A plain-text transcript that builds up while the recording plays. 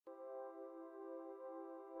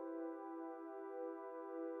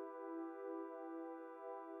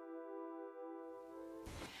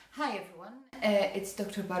Hi everyone, it's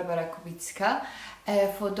Dr. Barbara Kubicka.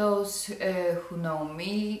 For those who know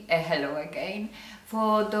me, hello again.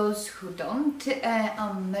 For those who don't,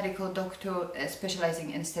 I'm a medical doctor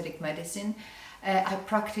specializing in aesthetic medicine. I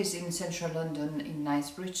practice in central London in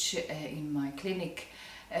Knightsbridge in my clinic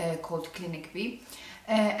called Clinicbe.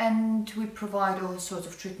 And we provide all sorts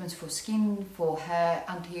of treatments for skin, for hair,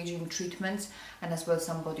 anti-aging treatments, and as well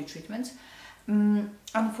some body treatments.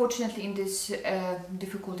 Unfortunately, in these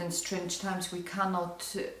difficult and strange times, we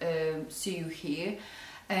cannot see you here,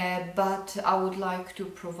 but I would like to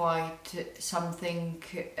provide something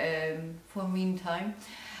for meantime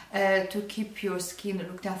to keep your skin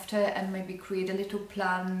looked after and maybe create a little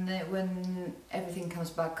plan when everything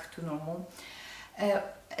comes back to normal.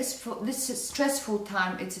 As for this stressful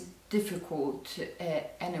time, it's difficult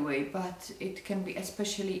anyway, but it can be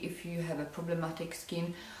especially if you have a problematic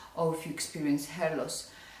skin or if you experience hair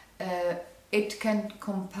loss. It can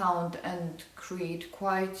compound and create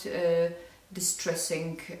quite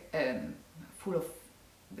distressing, full of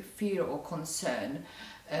fear or concern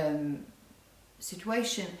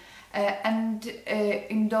situation. And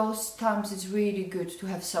in those times it's really good to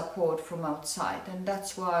have support from outside, and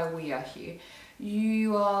that's why we are here.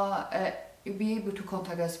 You'll be able to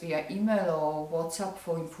contact us via email or WhatsApp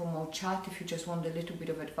for informal chat if you just want a little bit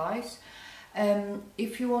of advice.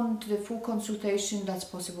 If you want the full consultation, that's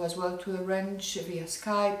possible as well to arrange via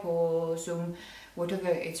Skype or Zoom, whatever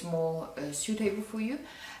is more suitable for you.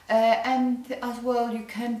 And as well, you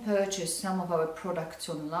can purchase some of our products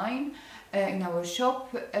online in our shop.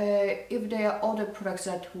 If there are other products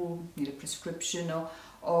that will need a prescription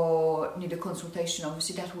or need a consultation,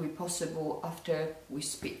 obviously that will be possible after we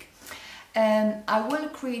speak. I will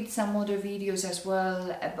create some other videos as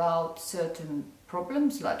well about certain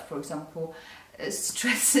problems, like for example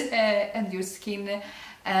stress and your skin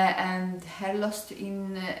and hair loss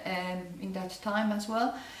in that time as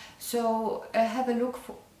well. So have a look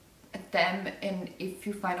at them, and if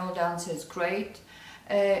you find all the answers, great.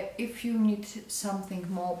 If you need something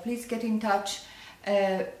more, please get in touch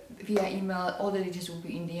via email. All the details will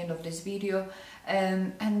be in the end of this video,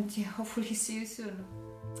 and hopefully see you soon.